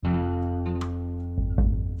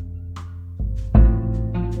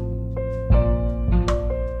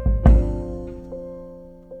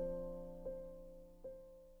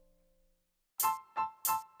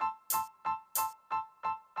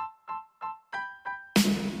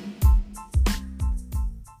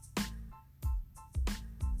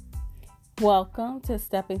Welcome to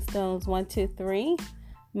Stepping Stones 123.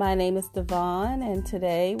 My name is Devon, and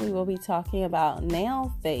today we will be talking about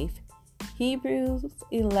now faith. Hebrews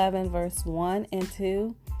 11 verse 1 and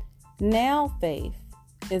 2. Now faith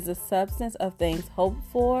is the substance of things hoped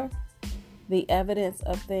for, the evidence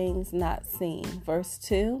of things not seen. Verse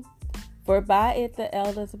 2. For by it the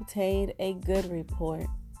elders obtained a good report.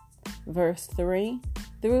 Verse 3.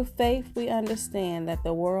 Through faith we understand that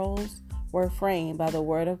the worlds were framed by the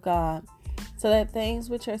word of God, so that things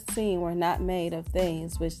which are seen were not made of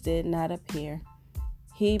things which did not appear.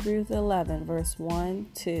 Hebrews 11 verse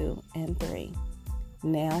 1, 2, and 3.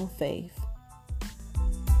 Now faith.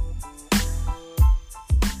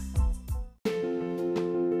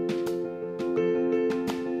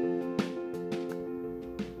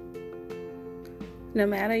 No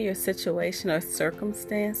matter your situation or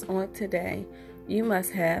circumstance on today, you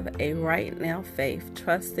must have a right now faith,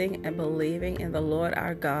 trusting and believing in the Lord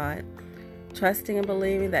our God. Trusting and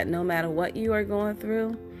believing that no matter what you are going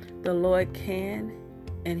through, the Lord can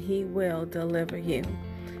and He will deliver you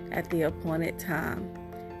at the appointed time.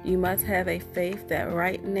 You must have a faith that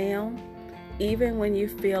right now, even when you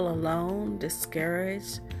feel alone,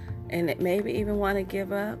 discouraged, and maybe even want to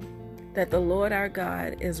give up, that the Lord our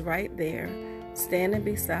God is right there, standing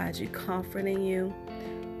beside you, comforting you,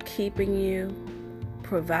 keeping you,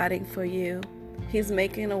 providing for you. He's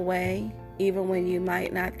making a way even when you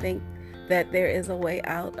might not think that there is a way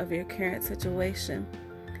out of your current situation.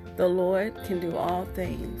 The Lord can do all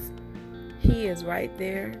things. He is right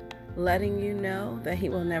there letting you know that He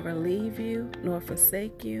will never leave you nor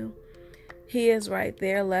forsake you. He is right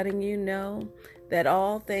there letting you know that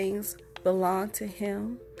all things belong to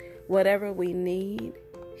Him. Whatever we need,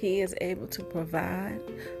 He is able to provide.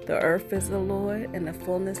 The earth is the Lord and the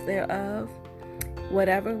fullness thereof.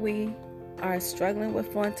 Whatever we are struggling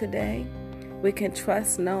with on today, we can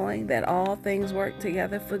trust knowing that all things work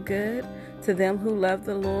together for good to them who love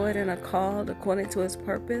the Lord and are called according to His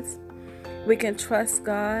purpose. We can trust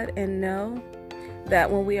God and know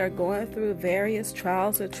that when we are going through various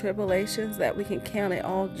trials or tribulations, that we can count it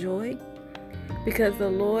all joy, because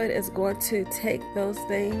the Lord is going to take those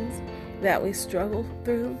things that we struggle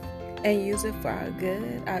through and use it for our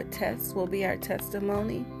good. Our tests will be our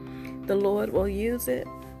testimony. The Lord will use it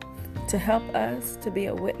to help us to be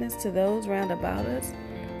a witness to those round about us.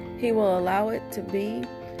 He will allow it to be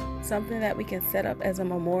something that we can set up as a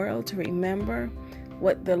memorial to remember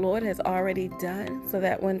what the Lord has already done, so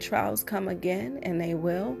that when trials come again, and they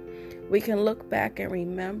will, we can look back and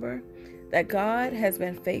remember that God has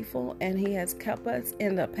been faithful and He has kept us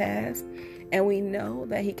in the past, and we know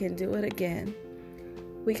that He can do it again.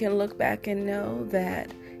 We can look back and know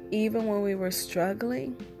that even when we were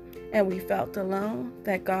struggling and we felt alone,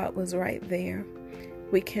 that God was right there.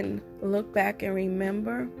 We can look back and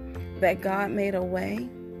remember that God made a way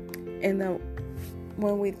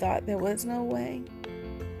when we thought there was no way.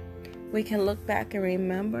 We can look back and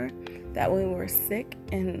remember that when we were sick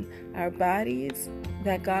in our bodies,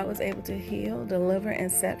 that God was able to heal, deliver, and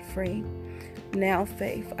set free. Now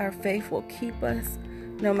faith. Our faith will keep us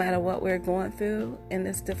no matter what we're going through in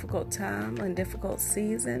this difficult time and difficult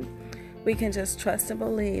season. We can just trust and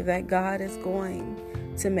believe that God is going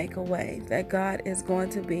to make a way, that God is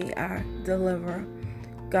going to be our deliverer.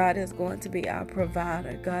 God is going to be our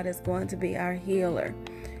provider. God is going to be our healer.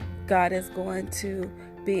 God is going to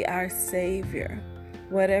be our Savior.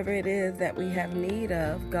 Whatever it is that we have need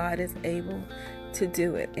of, God is able to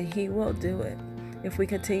do it, and He will do it if we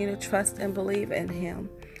continue to trust and believe in Him.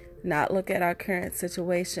 Not look at our current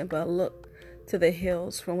situation, but look to the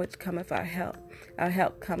hills from which cometh our help. Our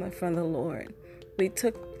help cometh from the Lord. We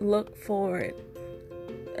look forward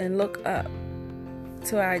and look up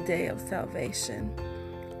to our day of salvation,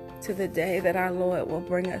 to the day that our Lord will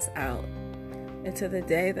bring us out, and to the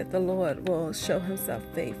day that the Lord will show Himself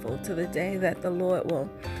faithful, to the day that the Lord will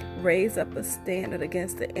raise up a standard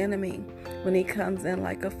against the enemy when he comes in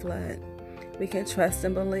like a flood. We can trust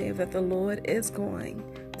and believe that the Lord is going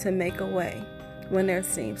to make a way when there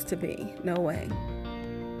seems to be no way.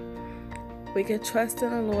 We can trust in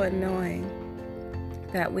the Lord knowing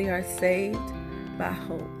that we are saved by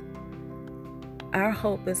hope. Our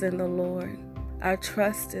hope is in the Lord. Our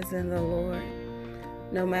trust is in the Lord.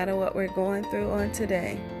 No matter what we're going through on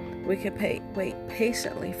today, we can wait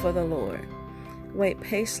patiently for the Lord. Wait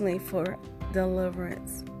patiently for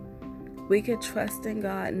deliverance. We can trust in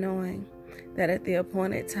God knowing that at the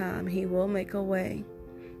appointed time He will make a way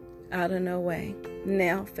out of no way.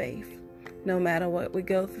 Now faith. No matter what we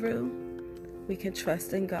go through, we can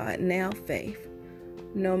trust in God. Now faith.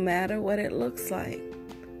 No matter what it looks like,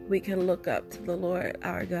 we can look up to the Lord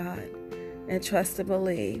our God and trust to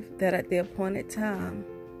believe that at the appointed time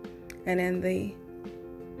and in the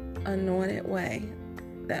anointed way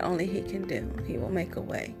that only He can do, He will make a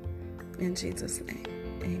way. In Jesus' name,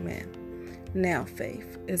 amen. Now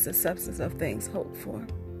faith is the substance of things hoped for,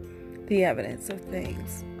 the evidence of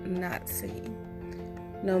things not seen.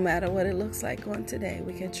 No matter what it looks like on today,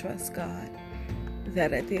 we can trust God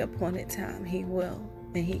that at the appointed time He will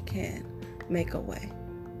and He can make a way.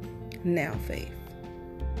 Now faith.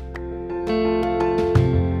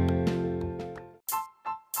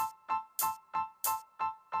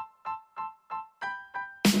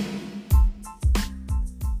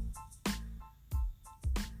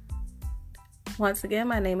 Once again,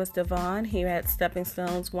 my name is Devon here at Stepping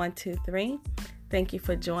Stones 123. Thank you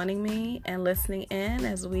for joining me and listening in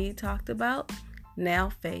as we talked about Now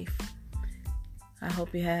Faith. I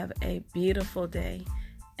hope you have a beautiful day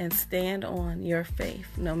and stand on your faith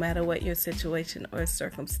no matter what your situation or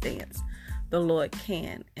circumstance. The Lord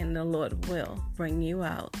can and the Lord will bring you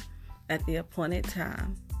out at the appointed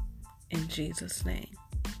time. In Jesus' name.